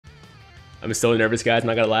I'm so nervous, guys, I'm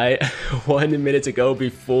not gonna lie. 1 minute to go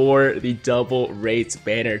before the double rates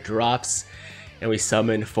banner drops, and we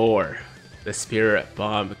summon for the Spirit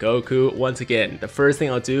Bomb Goku. Once again, the first thing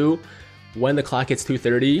I'll do when the clock hits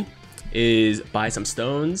 2:30 is buy some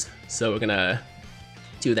stones. So we're gonna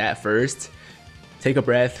do that first, take a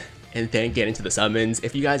breath, and then get into the summons.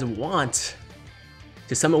 If you guys want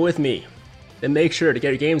to summon with me, then make sure to get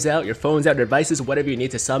your games out, your phones out, your devices, whatever you need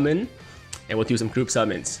to summon, and we'll do some group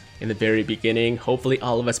summons in the very beginning. Hopefully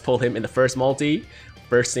all of us pull him in the first multi,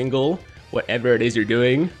 first single, whatever it is you're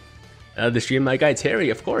doing. The stream, my guy Terry,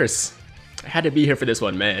 of course. I had to be here for this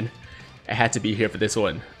one, man. I had to be here for this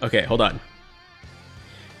one. Okay, hold on.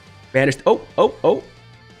 Banished. Oh.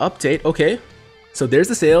 Update. Okay. So there's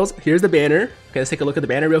the sales. Here's the banner. Okay, let's take a look at the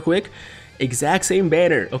banner real quick. Exact same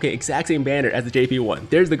banner. Okay, exact same banner as the JP one.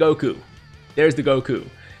 There's the Goku. There's the Goku.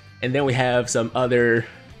 And then we have some other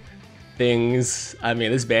things. I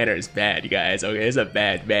mean, this banner is bad, you guys. Okay, it's a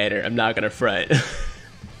bad banner. I'm not gonna front.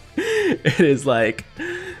 It is like,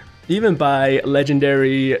 even by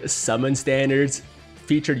legendary summon standards,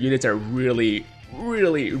 featured units are really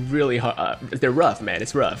hard. They're rough, man.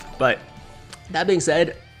 It's rough. But that being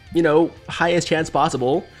said, you know, highest chance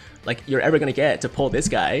possible, like you're ever gonna get to pull this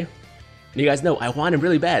guy. And you guys know I want him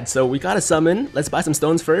really bad, so we gotta summon. Let's buy some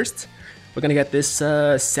stones first. We're gonna get this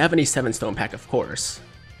 77 stone pack, of course.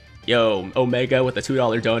 Yo, Omega with the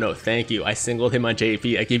 $2 dono, thank you. I singled him on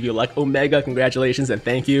JP. I give you luck, Omega. Congratulations and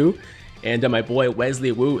thank you. And my boy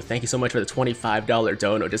Wesley Wu, thank you so much for the $25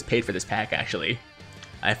 dono. Just paid for this pack, actually.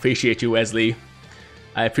 I appreciate you, Wesley.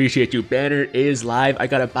 I appreciate you. Banner is live. I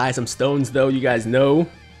gotta buy some stones, though. You guys know.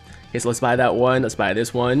 Okay, so let's buy that one. Let's buy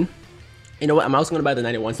this one. You know what? I'm also gonna buy the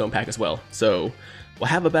 91 stone pack as well. So we'll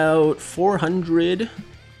have about 400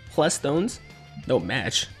 plus stones. No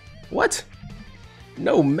match. What?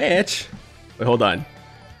 No match? Wait, hold on.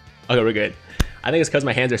 Okay, we're good. I think it's because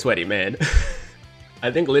my hands are sweaty, man.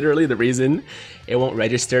 I think literally the reason it won't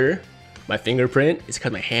register my fingerprint is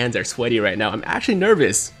because my hands are sweaty right now. I'm actually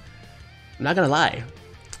nervous. I'm not gonna lie.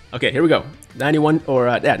 Okay, here we go. 91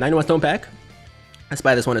 stone pack. Let's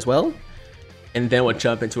buy this one as well. And then we'll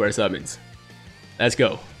jump into our summons. Let's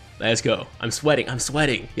go. Let's go. I'm sweating. I'm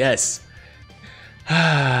sweating. Yes.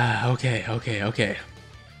 Okay.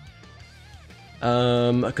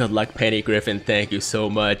 Good luck, Penny Griffin. Thank you so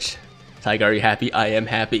much. Tiger, are you happy? I am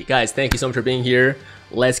happy. Guys, thank you so much for being here.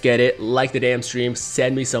 Let's get it. Like the damn stream.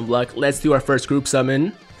 Send me some luck. Let's do our first group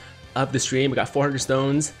summon of the stream. We got 400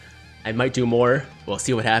 stones. I might do more. We'll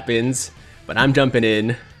see what happens. But I'm jumping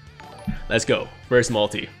in. Let's go. First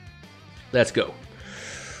multi. Let's go.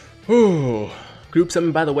 Ooh. Group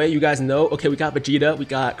summon, by the way, you guys know. Okay, we got Vegeta. We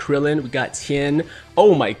got Krillin. We got Tien.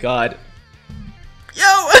 Oh my god.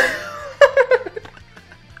 Yo!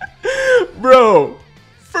 Bro.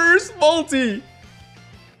 First multi.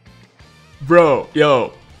 Bro,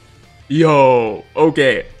 yo,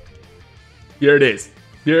 okay, here it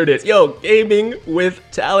is, yo, gaming with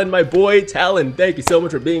Talon, my boy, Talon, thank you so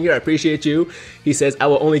much for being here, I appreciate you. He says, I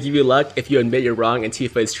will only give you luck if you admit you're wrong and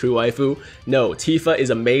Tifa is true waifu. No, Tifa is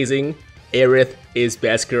amazing, Aerith is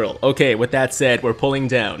best girl. Okay, with that said, we're pulling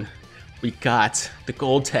down. We got the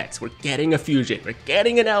gold text, we're getting a fusion, we're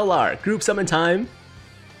getting an LR, group summon time.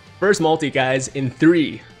 First multi, guys, in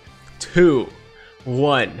 3, 2,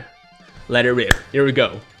 1. Let it rip. Here we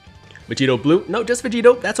go. Vegito blue. No, just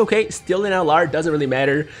Vegito. That's okay. Still in LR. Doesn't really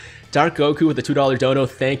matter. Dark Goku with the $2 dono.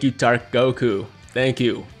 Thank you, Dark Goku. Thank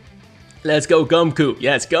you. Let's go, Gumku.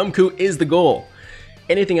 Yes, Gumku is the goal.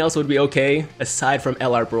 Anything else would be okay, aside from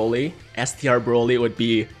LR Broly. STR Broly would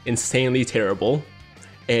be insanely terrible.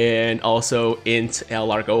 And also Int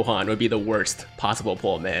LR Gohan would be the worst possible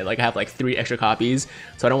pull, man. Like, I have like 3 extra copies,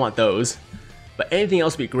 so I don't want those. But anything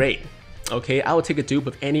else would be great. Okay, I will take a dupe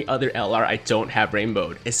of any other LR I don't have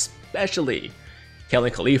rainbowed, especially Kellen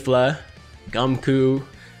Khalifa, Gumku.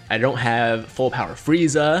 I don't have full power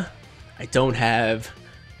Frieza. I don't have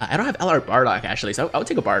LR Bardock actually, so I would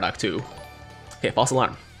take a Bardock too. Okay, false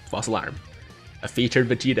alarm. A featured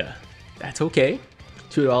Vegeta. That's okay.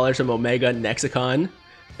 $2 from Omega Nexicon.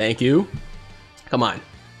 Thank you. Come on.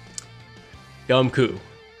 Gumku.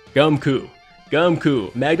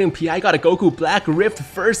 Magnum PI got a Goku Black Rift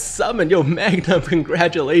first summon. Yo, Magnum,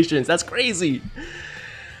 congratulations. That's crazy.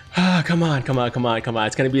 Come on.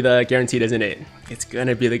 It's gonna be the guaranteed, isn't it? It's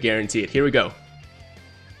gonna be the guaranteed. Here we go.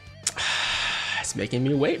 It's making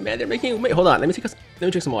me wait, man. They're making me wait. Hold on. Let me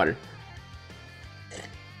drink some water.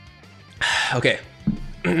 Okay.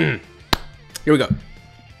 Here we go.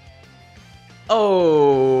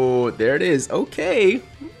 Oh, there it is. Okay.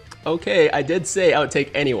 I did say I would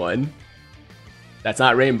take anyone that's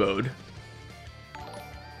not rainbowed.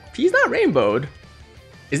 He's not rainbowed.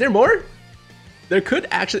 Is there more? There could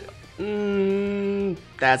actually...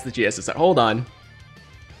 that's the GSSR. Hold on.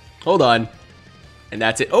 Hold on. And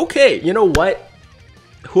that's it. Okay, you know what?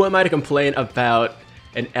 Who am I to complain about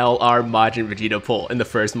an LR Majin Vegeta pull in the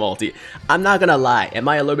first multi? I'm not gonna lie. Am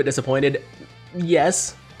I a little bit disappointed?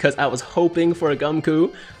 Yes, because I was hoping for a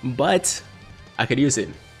Gumku, but I could use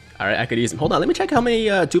him. Alright, I could use him. Hold on, let me check how many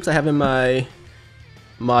dupes I have in my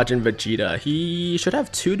Majin Vegeta. He should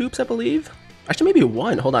have 2 dupes, I believe. Actually, maybe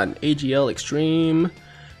 1. Hold on. AGL Extreme.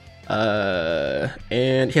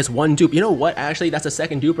 And he has 1 dupe. You know what? Actually, that's a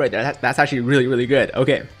second dupe right there. That's actually really, really good.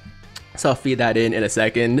 Okay. So I'll feed that in a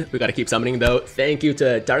second. We gotta keep summoning though. Thank you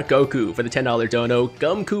to Dark Goku for the $10 dono.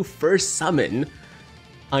 Gumku first summon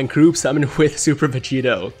on group summon with Super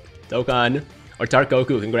Vegito. Dokkan or Dark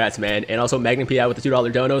Goku, congrats man. And also Magnum PI with the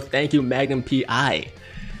 $2 dono. Thank you Magnum PI.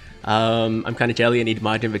 I'm kind of jelly. I need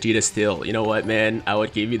Majin Vegeta still. You know what, man? I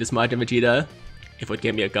would give you this Majin Vegeta if it would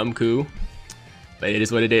give me a Gumku. But it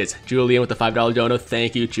is what it is. Julian with the $5 dono.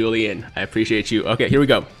 Thank you, Julian. I appreciate you. Okay, here we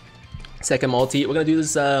go. Second multi. We're gonna do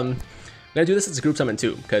this. We're gonna do this as a group summon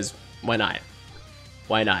too, because why not?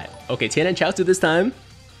 Why not? Okay, Tien and Chaozu this time.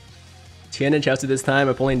 Tien and Chaozu this time.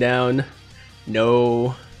 I'm pulling down.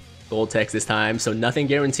 No gold text this time, so nothing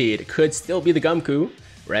guaranteed. Could still be the Gumku,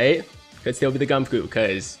 right? Could still be the Gumku,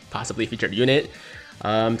 because possibly featured unit.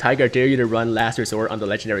 Tiger, dare you to run Last Resort on the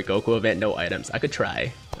Legendary Goku event? No items. I could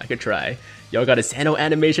try. I could try. Yo, got a Sano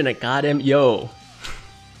animation. I got him. Yo.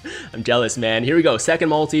 I'm jealous, man. Here we go. Second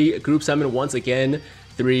multi. Group summon once again.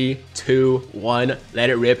 3, 2, 1. Let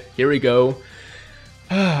it rip. Here we go.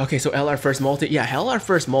 Okay, so LR first multi. Yeah, LR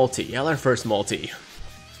first multi. LR first multi.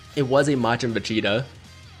 It was a Majin Vegeta.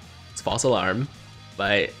 It's false alarm.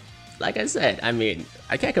 But like I said, I mean,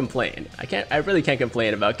 I can't complain. I really can't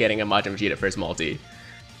complain about getting a Majin Vegeta first multi.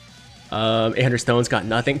 800 stones, got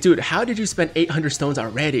nothing. Dude, how did you spend 800 stones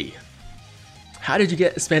already? How did you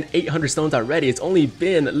spend 800 stones already? It's only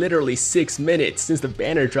been literally 6 minutes since the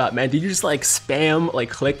banner dropped, man. Did you just like spam, like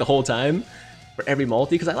click the whole time for every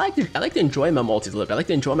multi? Because I like to enjoy my multis a little bit. I like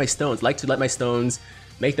to enjoy my stones. I like to let my stones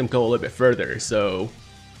make them go a little bit further. So,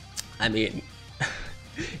 I mean,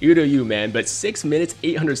 you do you, man. But 6 minutes,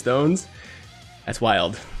 800 stones, that's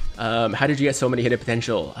wild. How did you get so many hidden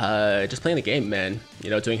potential? Just playing the game, man. You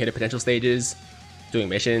know, doing hidden potential stages, doing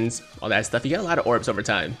missions, all that stuff. You get a lot of orbs over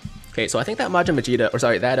time. Okay, so I think that Majin Vegeta, or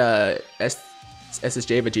sorry, that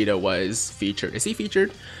SSJ Vegeta was featured. Is he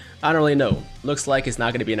featured? I don't really know. Looks like it's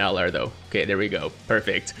not going to be an LR though. Okay, there we go.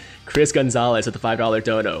 Perfect. Chris Gonzalez with the $5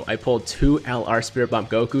 dono. I pulled 2 LR Spirit Bomb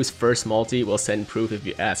Goku's first multi. Will send proof if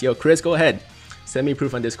you ask. Yo, Chris, go ahead. Send me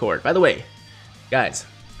proof on Discord. By the way, guys,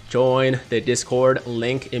 join the Discord.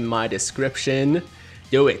 Link in my description.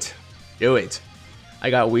 Do it. Do it. I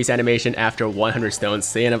got Whis animation after 100 stones.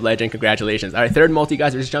 Saiyan of Legend, congratulations. Alright, third multi,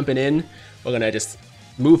 guys, we're just jumping in. We're gonna just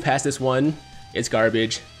move past this one. It's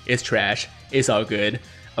garbage. It's trash. It's all good.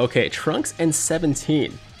 Okay, Trunks and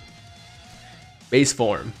 17. Base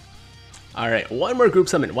form. Alright, one more group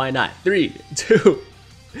summon. Why not? 3, 2.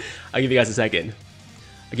 I'll give you guys a second.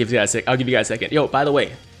 I'll give you guys a second. Yo, by the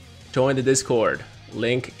way, join the Discord.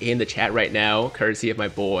 Link in the chat right now, courtesy of my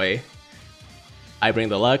boy. I bring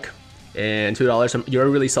the luck. And $2 from You're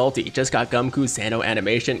Really Salty. Just got Gumku Sano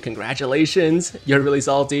animation. Congratulations. You're really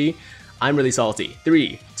salty. I'm really salty.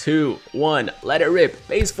 3, 2, 1. Let it rip.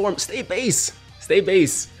 Base form. Stay base. Stay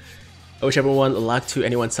base. I wish everyone luck to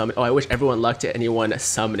anyone summon. Oh, I wish everyone luck to anyone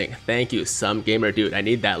summoning. Thank you, some gamer dude. I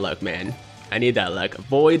need that luck, man. I need that luck.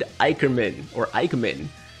 Void Eicherman or Eichmann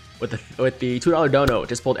with the $2 dono.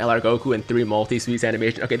 Just pulled LR Goku and 3 multi-sweets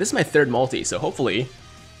animation. Okay, this is my third multi, so hopefully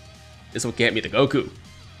this will get me the Goku.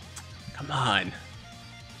 Come on.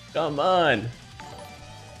 Come on.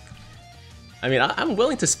 I mean, I'm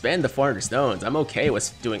willing to spend the 400 stones. I'm okay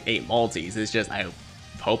with doing 8 multis. It's just, I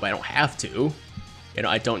hope I don't have to. You know,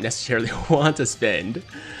 I don't necessarily want to spend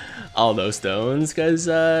all those stones, because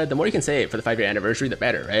the more you can save for the 5-year anniversary, the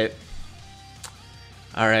better, right?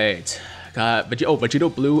 Alright. Got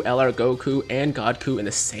Vegito Blue, LR Goku, and Godku in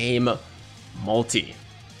the same multi.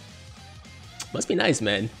 Must be nice,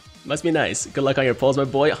 man. Must be nice. Good luck on your polls, my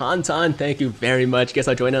boy. Hantan, thank you very much. Guess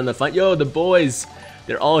I'll join in on the fun. Yo, the boys.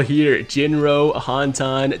 They're all here. Jinro,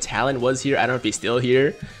 Hantan, Talent was here. I don't know if he's still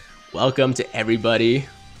here. Welcome to everybody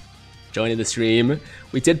joining the stream.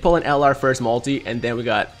 We did pull an LR first multi, and then we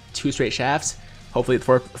got 2 straight shafts. Hopefully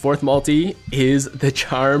the fourth multi is the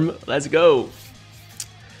charm. Let's go.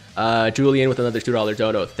 Julian with another $2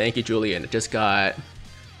 dono. Thank you, Julian. Just got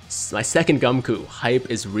my second Gumku.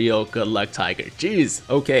 Hype is real. Good luck, Tiger. Jeez.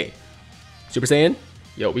 Okay. Super Saiyan.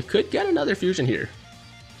 Yo, we could get another fusion here.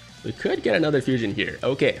 We could get another fusion here.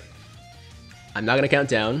 Okay. I'm not gonna count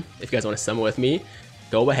down. If you guys want to summon with me,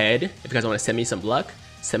 go ahead. If you guys want to send me some luck,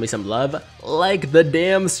 send me some love, like the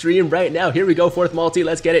damn stream right now. Here we go, fourth multi.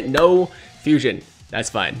 Let's get it. No fusion. That's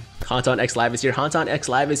fine. Hantan X Live is here. Hantan X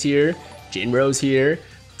Live is here. Jinro's here.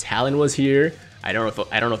 Talon was here. I don't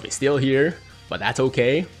know if he's still here, but that's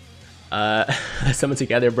okay. Let's summon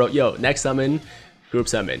together, bro. Yo, next summon, group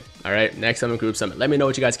summon. All right, next summon, group summon. Let me know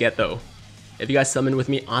what you guys get though. If you guys summon with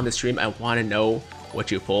me on the stream, I want to know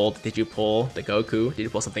what you pulled. Did you pull the Goku? Did you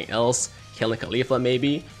pull something else? Killing Khalifa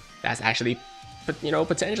maybe? That's actually, you know,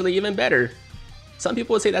 potentially even better. Some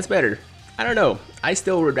people would say that's better. I don't know. I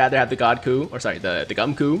still would rather have the Godku, or sorry, the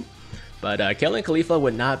Gumku. But killing Khalifa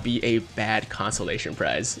would not be a bad consolation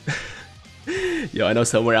prize. Yo, I know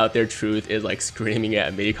somewhere out there Truth is like screaming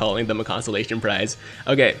at me calling them a consolation prize.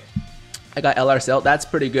 Okay, I got LRS. That's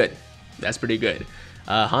pretty good. That's pretty good.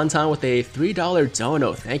 Hantan with a $3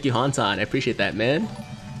 dono. Thank you, Hantan. I appreciate that, man.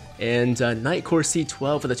 And Nightcore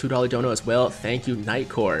C12 for the $2 dono as well. Thank you,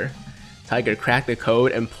 Nightcore. Tiger, crack the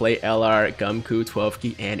code and play LR, Gumku, 12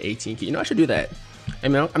 key, and 18 key. You know, I should do that. I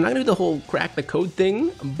mean, I'm not gonna do the whole crack the code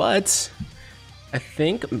thing, but I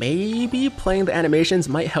think maybe playing the animations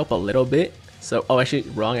might help a little bit. So, oh, actually,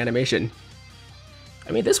 wrong animation.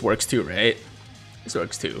 I mean, this works too, right? This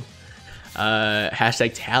works too.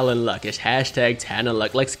 Hashtag Talon Luck. It's hashtag Talon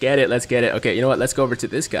Luck. Let's get it. Let's get it. Okay, you know what? Let's go over to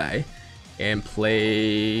this guy and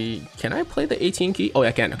play. Can I play the 18 key? Oh, yeah,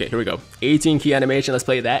 I can. Okay, here we go. 18 key animation. Let's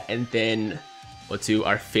play that, and then we'll do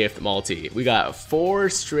our 5th multi. We got 3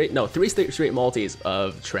 straight multis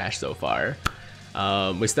of trash so far.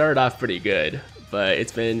 We started off pretty good, but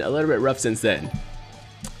it's been a little bit rough since then.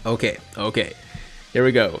 Okay, here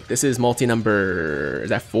we go. This is multi number, is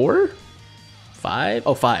that 4? 5?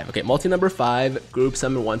 Oh, 5. Okay, multi number 5, group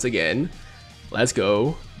summon once again. Let's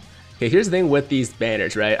go. Okay, here's the thing with these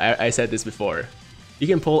banners, right? I said this before. You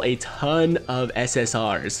can pull a ton of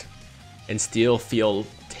SSRs and still feel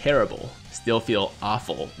terrible, still feel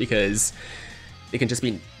awful, because they can just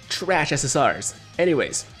be trash SSRs.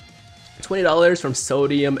 Anyways, $20 from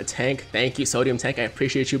Sodium Tank. Thank you, Sodium Tank. I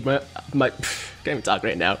appreciate you. My can't even talk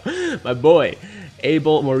right now. My boy,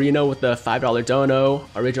 Abel Moreno with the $5 dono.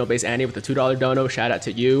 Original Base Annie with the $2 dono. Shout out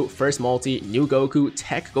to you. First multi, New Goku,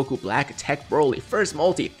 Tech Goku Black, Tech Broly. First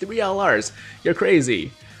multi, 3 LRs. You're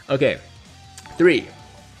crazy. Okay, 3,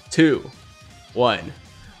 2, 1.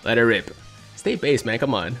 Let it rip. Stay base, man.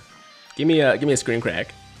 Come on. Give me a screen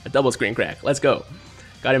crack. A double screen crack. Let's go.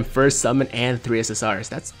 Got him first summon and 3 SSRs.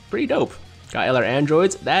 That's pretty dope. Got LR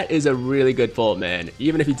Androids. That is a really good pull, man.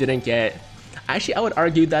 Even if you didn't get... Actually, I would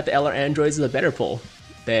argue that the LR Androids is a better pull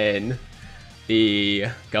than the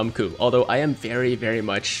Gumku. Although I am very, very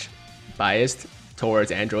much biased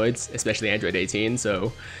towards Androids, especially Android 18,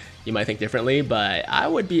 so you might think differently, but I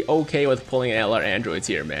would be okay with pulling LR Androids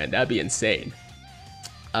here, man. That'd be insane.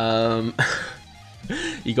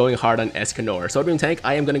 You going hard on Escanor. Sodium Tank,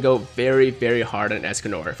 I am going to go very, very hard on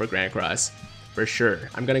Escanor for Grand Cross. For sure.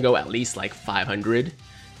 I'm going to go at least like 500.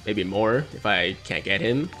 Maybe more if I can't get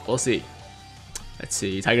him. We'll see. Let's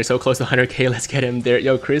see. Tiger's so close to 100k. Let's get him there.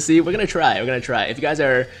 Yo, Chrissy, we're going to try. We're going to try. If you guys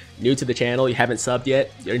are new to the channel, you haven't subbed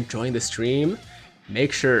yet, you're enjoying the stream,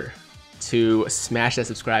 make sure to smash that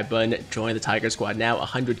subscribe button. Join the Tiger Squad now.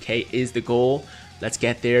 100k is the goal. Let's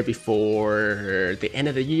get there before the end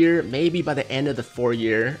of the year, maybe by the end of the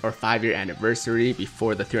 4-year or 5-year anniversary,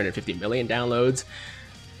 before the 350 million downloads.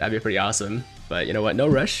 That'd be pretty awesome. But you know what? No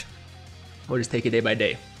rush. We'll just take it day by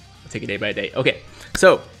day. We'll take it day by day. Okay,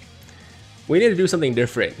 so we need to do something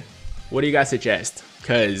different. What do you guys suggest?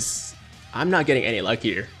 Because I'm not getting any luck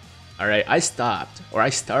here. All right, I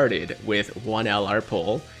started with 1 LR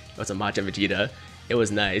pull. It was a Majin Vegeta. It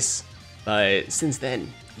was nice, but since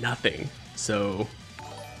then, nothing. So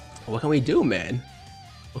what can we do, man?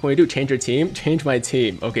 What can we do? Change your team? Change my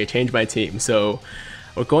team. Okay, change my team. So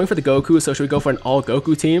we're going for the Goku, so should we go for an all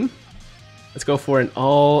Goku team? Let's go for an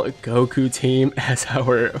all Goku team as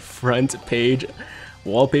our front page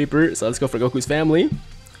wallpaper. So let's go for Goku's family.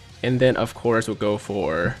 And then of course we'll go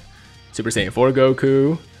for Super Saiyan 4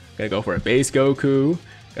 Goku. Gonna go for a base Goku.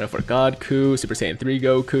 Gonna go for Godku, Super Saiyan 3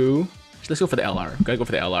 Goku. Let's go for the LR. Gotta go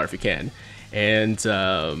for the LR if we can. And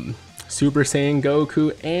Super Saiyan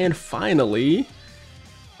Goku, and finally,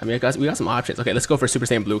 I mean, we got some options. Okay, let's go for Super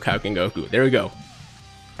Saiyan Blue Kaioken Goku. There we go.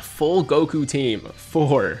 Full Goku team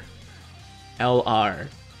for LR,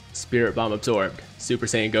 Spirit Bomb absorbed, Super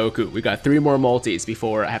Saiyan Goku. We got 3 more multis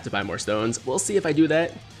before I have to buy more stones. We'll see if I do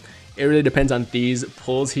that. It really depends on these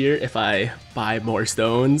pulls here if I buy more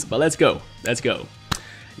stones, but let's go. Let's go.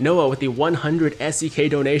 Noah with the 100 SEK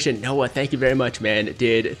donation. Noah, thank you very much, man.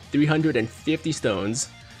 Did 350 stones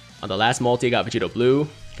On the last multi, I got Vegito Blue,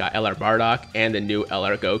 got LR Bardock, and the new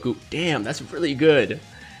LR Goku. Damn, that's really good.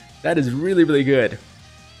 That is really, really good.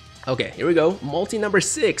 Okay, here we go. Multi number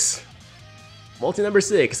 6. Multi number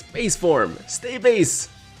 6. Base form. Stay base.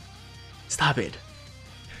 Stop it.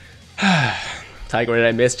 Tiger, what did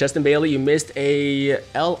I miss? Justin Bailey, you missed a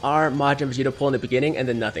LR Majin Vegeta pull in the beginning and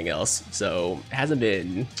then nothing else. So, it hasn't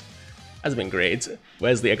been great.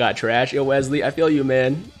 Wesley, I got trash. Yo, Wesley, I feel you,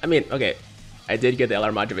 man. I mean, okay. I did get the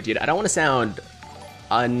LR Majin Vegeta. I don't want to sound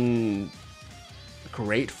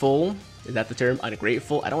ungrateful. Is that the term?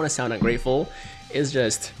 Ungrateful? I don't want to sound ungrateful. It's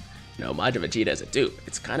just, you know, Majin Vegeta is a dupe.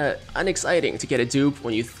 It's kind of unexciting to get a dupe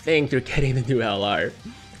when you think you're getting the new LR.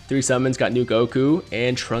 3 summons got new Goku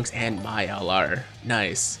and Trunks and my LR.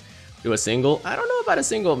 Nice. Do a single? I don't know about a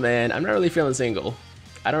single, man. I'm not really feeling single.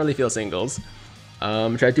 I don't really feel singles.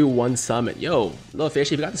 Try to do 1 summon. Yo, little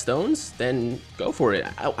fish, if you got the stones, then go for it.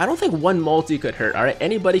 I don't think 1 multi could hurt. Alright,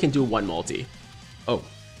 anybody can do 1 multi. Oh,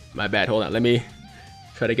 my bad. Hold on. Let me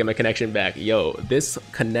try to get my connection back. Yo, this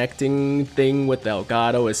connecting thing with the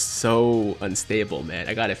Elgato is so unstable, man.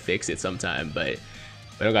 I gotta fix it sometime, but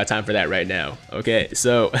I don't got time for that right now. Okay,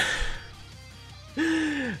 so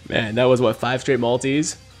man, that was what, 5 straight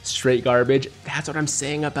multis? Straight garbage. That's what I'm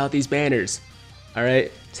saying about these banners.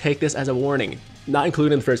 Alright, take this as a warning. Not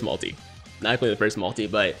including the first multi. Not including the first multi,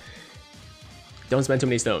 but don't spend too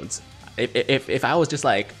many stones. If I was just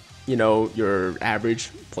like, you know, your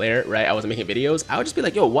average player, right? I wasn't making videos. I would just be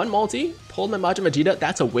like, yo, 1 multi, pull my Majin Vegeta,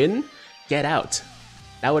 that's a win. Get out.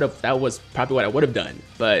 That was probably what I would have done.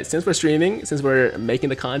 But since we're streaming, since we're making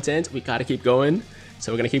the content, we gotta keep going.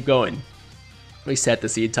 So we're gonna keep going. Reset the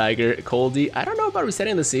seed, Tiger. Coldy, I don't know about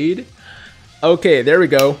resetting the seed. Okay, there we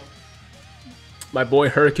go. My boy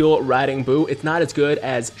Hercule riding Boo. It's not as good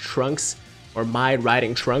as Trunks or my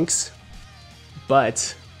riding Trunks,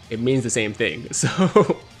 but it means the same thing.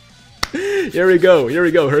 So here we go. Here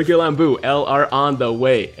we go. Hercule and Boo. LR on the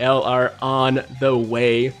way. LR on the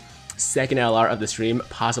way. Second LR of the stream,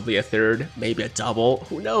 possibly a third, maybe a double.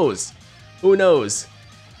 Who knows? Who knows?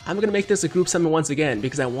 I'm gonna make this a group summon once again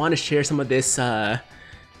because I want to share some of this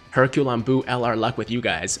Hercule and Boo LR luck with you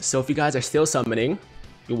guys. So if you guys are still summoning,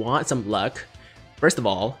 you want some luck, first of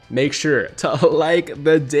all, make sure to like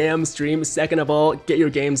the damn stream. Second of all, get your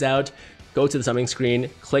games out, go to the summoning screen,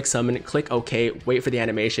 click summon, click OK, wait for the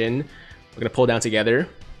animation. We're gonna pull down together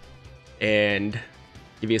and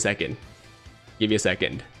give you a second. Give you a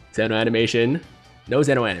second. Zeno animation. No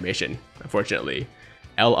Zeno animation, unfortunately.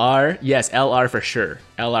 LR, yes, LR for sure.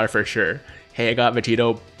 LR for sure. Hey, I got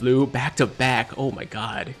Vegito Blue back to back. Oh my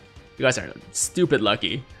god. You guys are stupid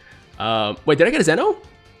lucky. Wait, did I get a Zeno?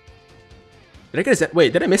 Did I get a Zeno?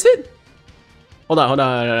 Wait, did I miss it? Hold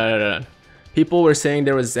on. People were saying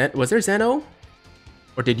there was Zeno. Was there Zeno?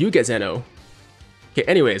 Or did you get Zeno? Okay,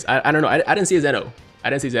 anyways, I don't know. I didn't see a Zeno. I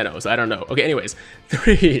didn't see Zeno, so I don't know. Okay, anyways.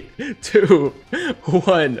 3, 2,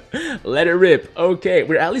 1. Let it rip. Okay,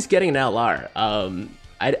 we're at least getting an LR.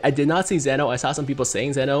 I did not see Zeno. I saw some people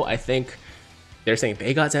saying Zeno. I think they're saying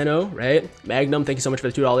they got Zeno, right? Magnum, thank you so much for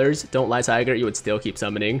the $2. Don't lie, Tiger. You would still keep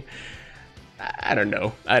summoning. I don't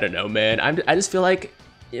know. I don't know, man. I just feel like,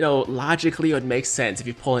 you know, logically it would make sense if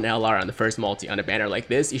you pull an LR on the first multi on a banner like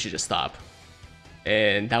this, you should just stop.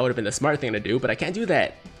 And that would have been the smart thing to do, but I can't do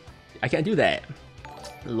that. I can't do that.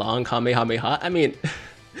 Long Kamehameha. I mean,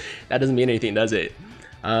 that doesn't mean anything, does it?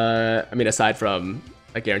 I mean, aside from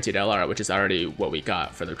a guaranteed LR, which is already what we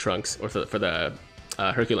got for the Trunks, or for the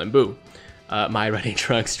Hercule and Boo. My running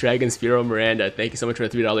Trunks, Dragon Spiro Miranda, thank you so much for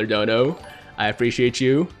the $3 dono. I appreciate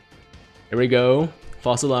you. Here we go.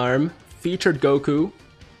 False alarm. Featured Goku.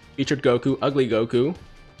 Featured Goku. Ugly Goku.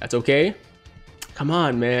 That's okay. Come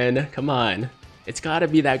on, man. Come on. It's gotta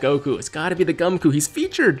be that Goku. It's gotta be the Gumku. He's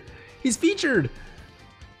featured. He's featured.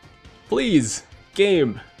 Please,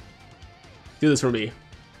 game. Do this for me.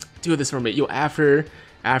 Do this for me. Yo, after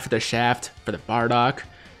the shaft for the Bardock,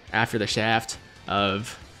 after the shaft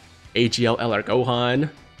of AGL LR Gohan,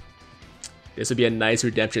 this would be a nice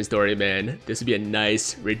redemption story, man. This would be a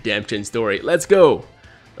nice redemption story. Let's go.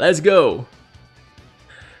 Let's go.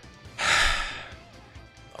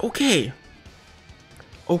 Okay.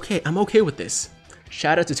 Okay, I'm okay with this.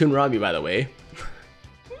 Shout out to Toonrami, by the way.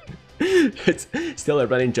 It's still a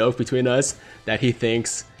running joke between us that he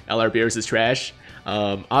thinks LR Beers is trash.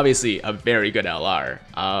 Obviously, a very good LR.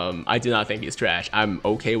 I do not think he's trash. I'm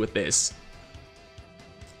okay with this.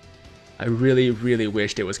 I really, really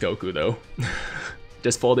wished it was Goku, though.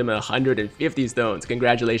 Just fold him 150 stones.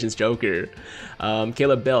 Congratulations, Joker.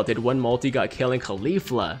 Caleb Bell did 1 multi, got Killing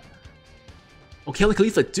Khalifa. Oh, Killing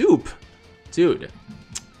Khalifa dupe. Dude.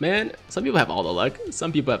 man. Some people have all the luck.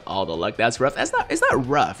 Some people have all the luck. That's rough. It's not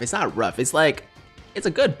rough. It's not rough. It's like, it's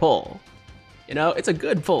a good pull. You know, it's a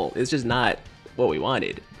good pull. It's just not what we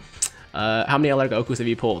wanted. How many LR Gokus have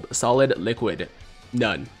you pulled? Solid, liquid.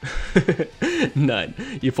 None. None.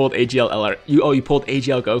 You pulled AGL LR. You pulled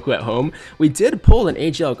AGL Goku at home? We did pull an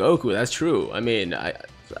AGL Goku, that's true. I mean, I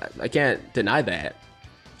can't deny that.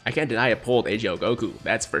 I can't deny I pulled AGL Goku,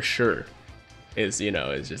 that's for sure. It's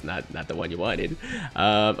just not the one you wanted.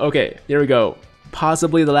 Okay, here we go.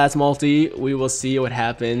 Possibly the last multi. We will see what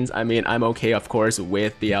happens. I mean, I'm okay, of course,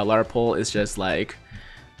 with the LR pull. It's just like,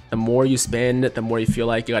 the more you spend, the more you feel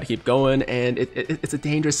like you gotta keep going, and it's a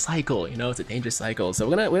dangerous cycle, you know, it's a dangerous cycle. So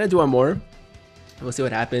we're gonna do one more. We'll see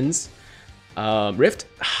what happens. Rift?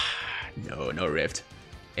 No rift.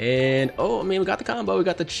 And oh, I mean, we got the combo. We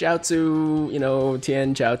got the Chaozu, you know,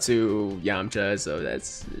 Tien, Chaozu, Yamcha. So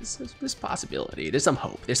there's possibility. There's some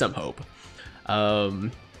hope. There's some hope.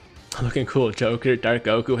 Looking cool, Joker, Dark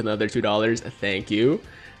Goku with another $2. Thank you.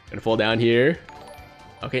 Gonna fall down here.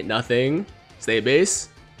 Okay, nothing. Stay base.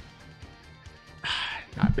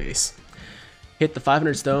 Not base. Hit the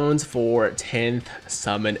 500 stones for 10th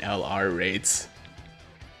summon LR rates.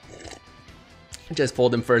 Just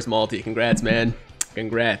pulled him first multi. Congrats, man.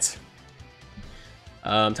 Congrats.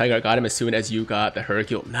 Tiger, I got him as soon as you got the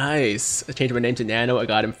Hercule. Nice. I changed my name to Nano. I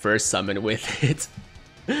got him first summon with it.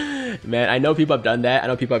 Man, I know people have done that. I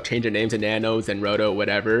know people have changed their names to Nanos and Roto,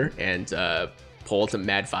 whatever, and pulled some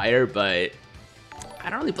mad fire, but I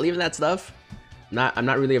don't really believe in that stuff. I'm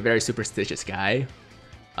not really a very superstitious guy.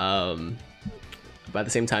 But at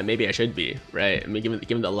the same time, maybe I should be, right? I mean,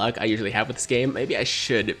 given the luck I usually have with this game, maybe I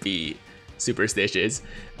should be superstitious.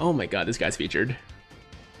 Oh my god, this guy's featured.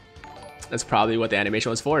 That's probably what the animation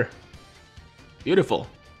was for. Beautiful.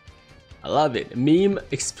 I love it. Meme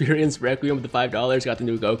Experience Requiem with the $5. Got the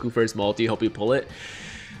new Goku first multi. Hope you pull it.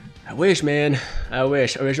 I wish, man. I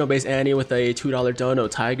wish. Original base Annie with a $2 dono.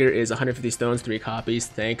 Tiger is 150 stones, 3 copies.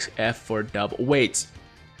 Thanks F for double. Wait.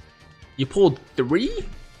 You pulled 3?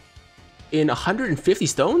 In 150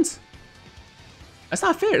 stones? That's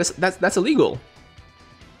not fair. That's illegal.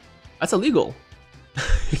 That's illegal.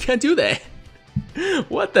 You can't do that.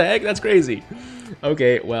 What the heck? That's crazy.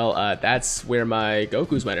 Okay, well, that's where my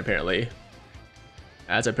Gokus went, apparently.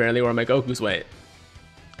 That's apparently where my Gokus went.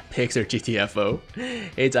 Pixar GTFO.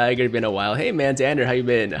 Hey, Tiger, been a while. Hey, man, Xander, how you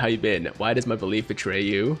been? How you been? Why does my belief betray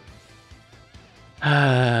you?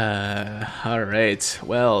 Alright,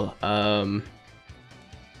 well,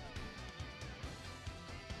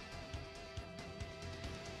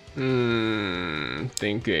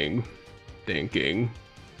 thinking.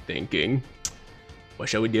 What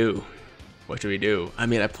shall we do? What should we do? I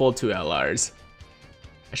mean, I pulled 2 LRs.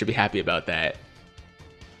 I should be happy about that.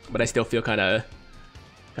 But I still feel kind of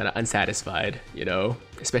unsatisfied, you know?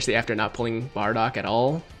 Especially after not pulling Bardock at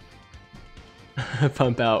all.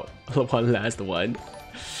 Pump out one last one.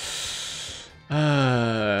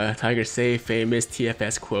 Tiger, say famous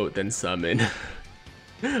TFS quote, then summon.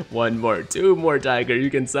 1 more, 2 more, Tiger. You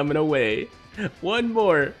can summon away. 1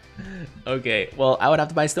 more. Okay, well, I would have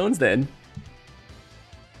to buy stones then.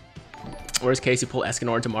 Worst case, you pull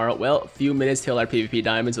Escanor tomorrow. Well, few minutes till our PvP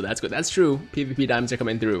diamonds, so that's good. That's true. PvP diamonds are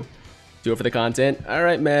coming through. Do it for the content. All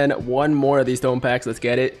right, man. 1 more of these stone packs. Let's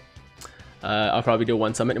get it. I'll probably do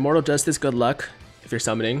 1 summon. Immortal Justice, good luck if you're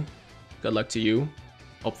summoning. Good luck to you.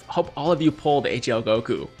 Hope all of you pull the HL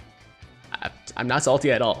Goku. I'm not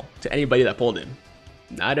salty at all to anybody that pulled him.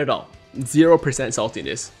 Not at all. 0%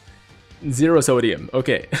 saltiness. 0 sodium.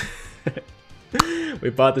 Okay. We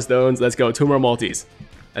bought the stones. Let's go. 2 more multis.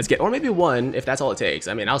 Let's get, or maybe 1 if that's all it takes.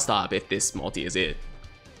 I mean, I'll stop if this multi is it.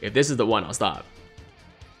 If this is the one, I'll stop.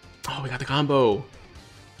 Oh, we got the combo.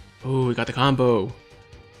 Oh, we got the combo.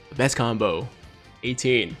 The best combo.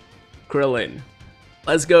 18. Krillin.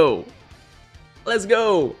 Let's go. Let's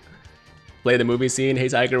go. Play the movie scene. Hey,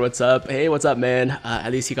 Tiger, what's up? Hey, what's up, man?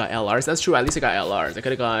 At least he got LRs. That's true. At least I got LRs. I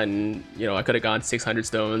could have gone, you know, I could have gone 600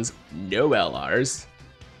 stones. No LRs.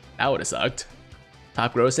 That would have sucked.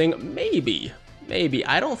 Top grossing? Maybe. Maybe.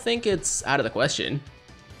 I don't think it's out of the question.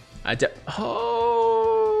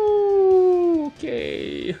 Oh,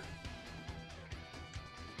 okay.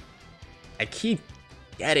 I keep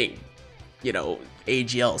getting, you know,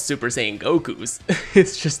 AGL Super Saiyan Gokus.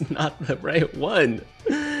 It's just not the right one.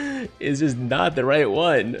 It's just not the right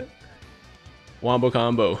one. Wombo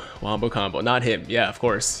combo. Wombo combo. Not him. Yeah, of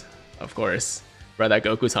course. Of course. Bro, that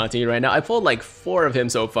Goku's haunting you right now. I pulled like 4 of him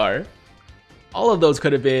so far. All of those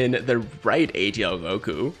could have been the right AGL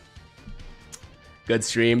Goku. Good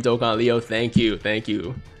stream, Dokkan Leo. Thank you. Thank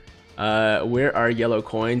you. Where are yellow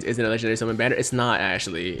coins? Isn't a legendary summon banner? It's not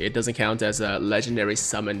actually. It doesn't count as a legendary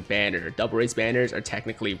summon banner. Double race banners are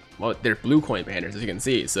technically, well, they're blue coin banners as you can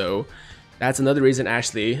see. So that's another reason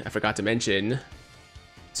actually I forgot to mention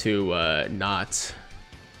to not,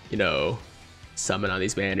 you know, summon on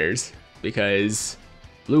these banners, because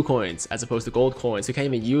blue coins as opposed to gold coins. You can't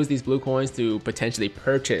even use these blue coins to potentially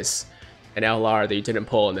purchase an LR that you didn't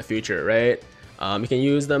pull in the future, right? You can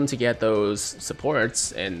use them to get those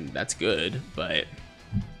supports, and that's good, but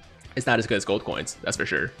it's not as good as gold coins, that's for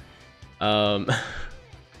sure.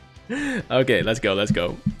 Okay, let's go, let's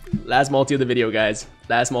go. Last multi of the video, guys.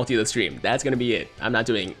 Last multi of the stream. That's gonna be it. I'm not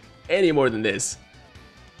doing any more than this.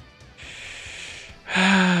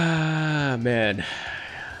 Man.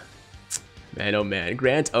 Man, oh man.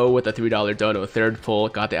 Grant O with a $3 dono. Third pull.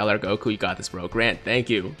 Got the LR Goku. You got this, bro. Grant, thank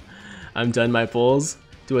you. I'm done my pulls.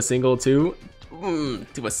 Do a single too.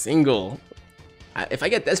 Do a single. If I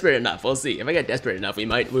get desperate enough, we'll see. If I get desperate enough, we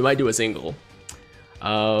might do a single.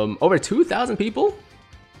 Over 2,000 people?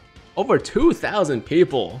 Over 2,000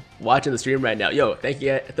 people watching the stream right now. Yo, thank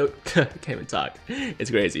you. Can't even talk. It's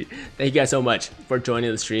crazy. Thank you guys so much for joining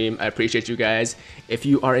the stream. I appreciate you guys. If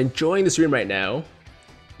you are enjoying the stream right now,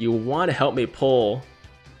 you want to help me pull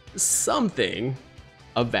something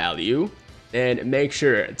of value, then make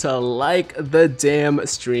sure to like the damn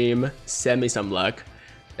stream. Send me some luck.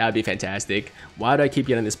 That would be fantastic. Why do I keep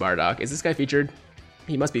getting this Bardock? Is this guy featured?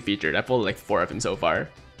 He must be featured. I pulled like 4 of him so far.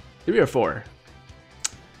 3 or 4.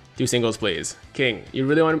 2 singles, please. King, you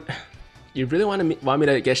really want me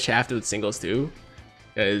to get shafted with singles too?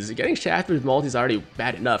 Because getting shafted with multi is already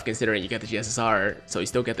bad enough considering you get the GSSR, so you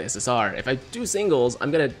still get the SSR. If I do singles,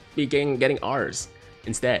 I'm gonna be getting Rs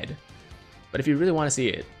instead. But if you really want to see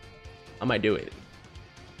it, I might do it.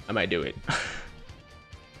 I might do it.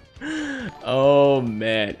 Oh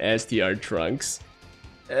man, STR Trunks.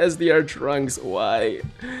 STR Trunks, why?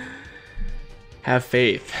 Have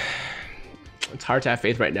faith. It's hard to have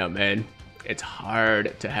faith right now, man. It's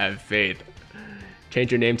hard to have faith.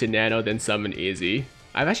 Change your name to Nano, then summon easy.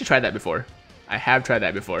 I've actually tried that before. I have tried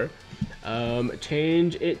that before.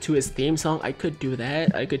 Change it to his theme song. I could do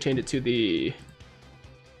that. I could change it to the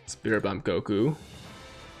Spirit Bomb Goku.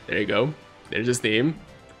 There you go. There's his theme.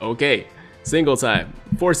 Okay. Single time.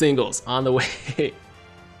 4 singles on the way.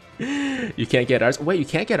 You can't get ours. Wait, you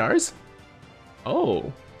can't get ours?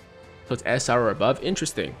 Oh. So it's SR or above?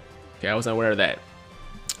 Interesting. Okay, I wasn't aware of that.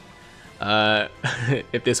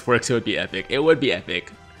 If this works, it would be epic. It would be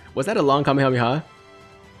epic. Was that a long Kamehameha?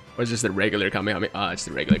 Or just a regular Kamehameha? Ah, just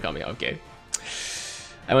a regular Kamehameha. Okay.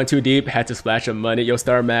 I went too deep. Had to splash some money. Yo,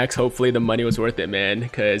 Star Max. Hopefully the money was worth it, man.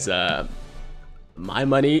 Because my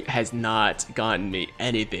money has not gotten me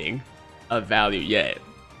anything of value yet.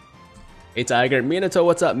 Hey, Tiger. Minato,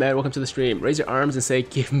 what's up, man? Welcome to the stream. Raise your arms and say,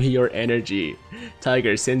 give me your energy.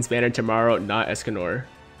 Tiger, Sin's banner tomorrow, not Escanor.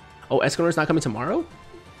 Oh, Escanor's not coming tomorrow?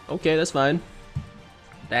 Okay, that's fine.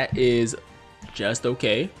 That is just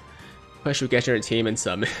okay. Push will get your team and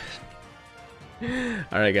summon.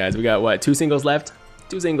 Alright guys, we got what? 2 singles left?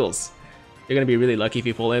 2 singles. You're gonna be really lucky if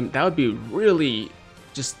you pull him. That would be really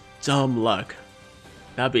just dumb luck.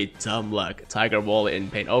 That'd be dumb luck. Tiger Wallet in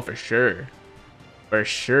pain. Oh, for sure. For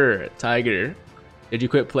sure. Tiger, did you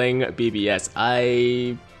quit playing BBS?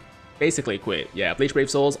 I basically quit. Yeah, Bleach Brave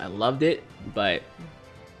Souls, I loved it, but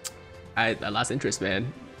I lost interest,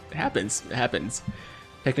 man. It happens. It happens.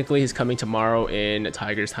 Technically, he's coming tomorrow in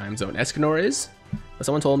Tiger's time zone. Escanor is? But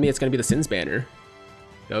someone told me it's going to be the Sins banner.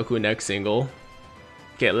 Goku next single.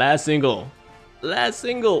 Okay, last single. Last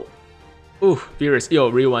single. Ooh, furious. Yo,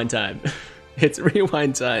 rewind time. It's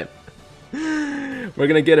rewind time. We're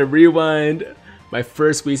going to get a rewind. My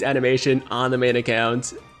first squeeze animation on the main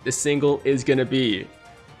account. The single is going to be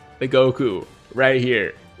the Goku right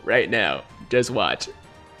here, right now. Just watch.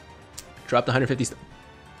 Drop the 150.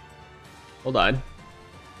 Hold on.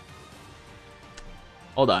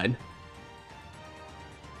 Hold on.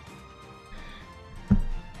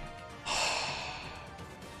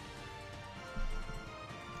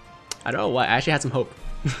 I don't know why. I actually had some hope.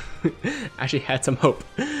 Actually had some hope.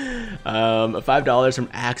 $5 from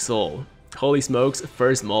Axel. Holy smokes,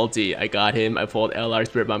 first multi. I got him. I pulled LR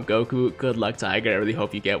Spirit Bomb Goku. Good luck, Tiger. I really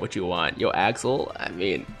hope you get what you want. Yo, Axel, I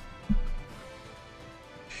mean...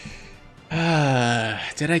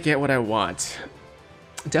 did I get what I want?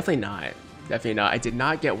 Definitely not. Definitely not. I did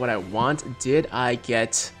not get what I want. Did I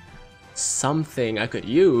get something I could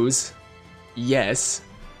use? Yes.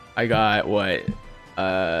 I got what?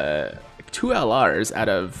 2 LRs out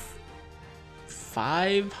of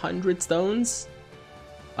 500 stones?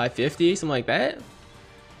 550, something like that.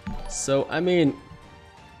 So I mean,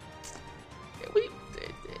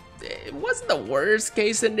 wasn't the worst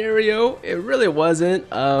case scenario. It really wasn't.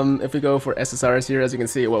 If we go for SSRs here, as you can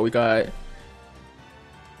see, what we got,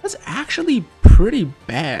 that's actually pretty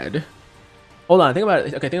bad. Hold on, think about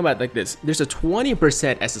it. Okay, think about it like this. There's a 20%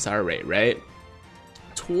 SSR rate, right?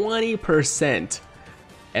 20%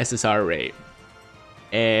 SSR rate.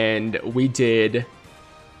 And we did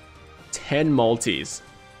 10 multis.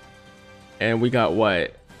 And we got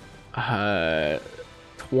what? 20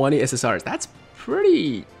 SSRs. That's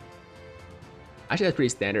pretty... Actually, that's pretty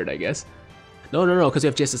standard, I guess. No, because we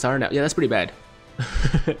have GSSR now. Yeah, that's pretty bad.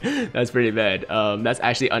 That's pretty bad. That's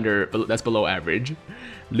actually that's below average.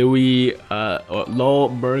 Louis, Lol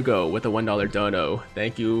Murgo with a $1 dono.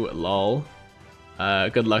 Thank you, Lol.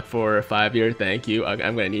 Good luck for 5 year. Thank you. I'm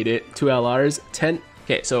gonna need it. 2 LRs, 10.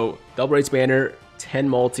 Okay, so double rates banner, 10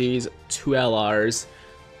 multis, 2 LRs,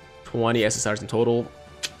 20 SSRs in total.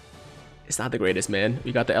 It's not the greatest, man.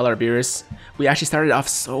 We got the LR Beerus. We actually started off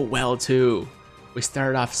so well too.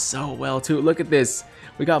 Look at this.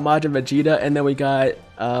 We got Majin Vegeta, and then we got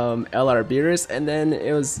LR Beerus, and then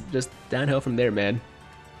it was just downhill from there, man.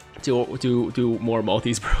 Do more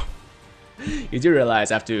multis, bro. You do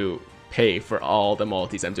realize I have to pay for all the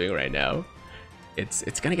multis I'm doing right now.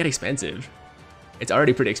 It's gonna get expensive. It's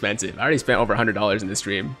already pretty expensive. I already spent over $100 in this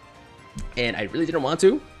stream, and I really didn't want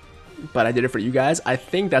to, but I did it for you guys. I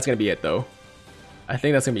think that's gonna be it, though. I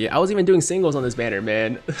think that's gonna be it. I was even doing singles on this banner,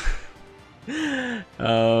 man.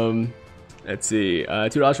 Let's see.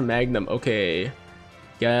 $2 from Magnum. Okay,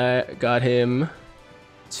 got him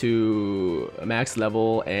to max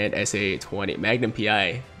level and SA 20. Magnum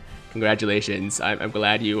PI. Congratulations. I'm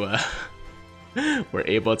glad you were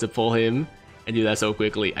able to pull him and do that so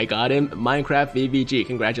quickly. I got him. Minecraft VVG.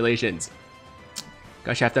 Congratulations.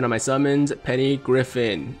 Got shafted on my summons. Penny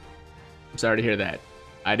Griffin. I'm sorry to hear that.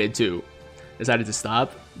 I did too. Decided to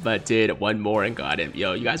stop, but did one more and got him.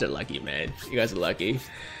 Yo, you guys are lucky, man. You guys are lucky.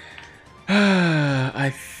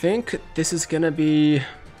 I think this is gonna be...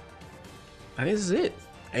 I think this is it.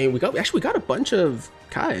 I mean, we got a bunch of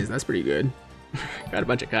Kais. That's pretty good. Got a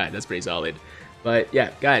bunch of Kais. That's pretty solid. But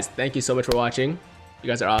yeah, guys, thank you so much for watching. You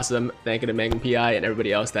guys are awesome. Thank you to Magnum PI and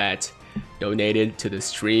everybody else that donated to the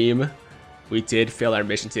stream. We did fail our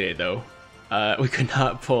mission today, though. We could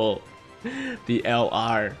not pull the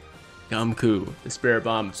LR Gumku, the Spirit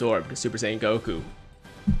Bomb Absorb, the Super Saiyan Goku.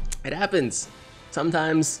 It happens.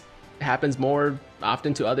 Sometimes it happens more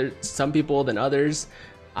often to some people than others.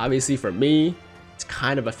 Obviously, for me, it's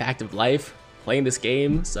kind of a fact of life playing this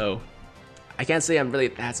game, so I can't say I'm really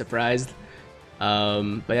that surprised.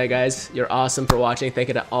 But yeah, guys, you're awesome for watching. Thank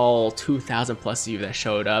you to all 2,000 plus of you that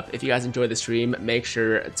showed up. If you guys enjoyed the stream, make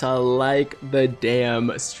sure to like the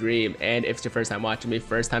damn stream. And if it's your first time watching me,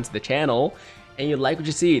 first time to the channel, and you like what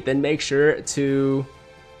you see, then make sure to,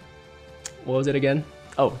 what was it again?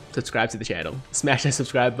 Oh, subscribe to the channel. Smash that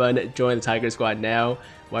subscribe button, join the Tiger Squad now.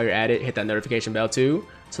 While you're at it, hit that notification bell too,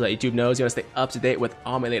 so that YouTube knows you want to stay up to date with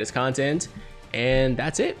all my latest content. And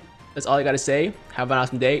that's it. That's all I gotta say. Have an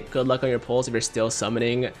awesome day. Good luck on your pulls. If you're still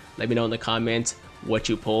summoning, let me know in the comments what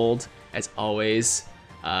you pulled. As always,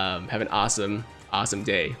 have an awesome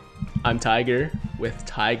day. I'm Tiger with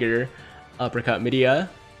Tiger Uppercut Media,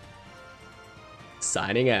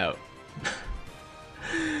 signing out.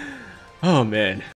 Oh man.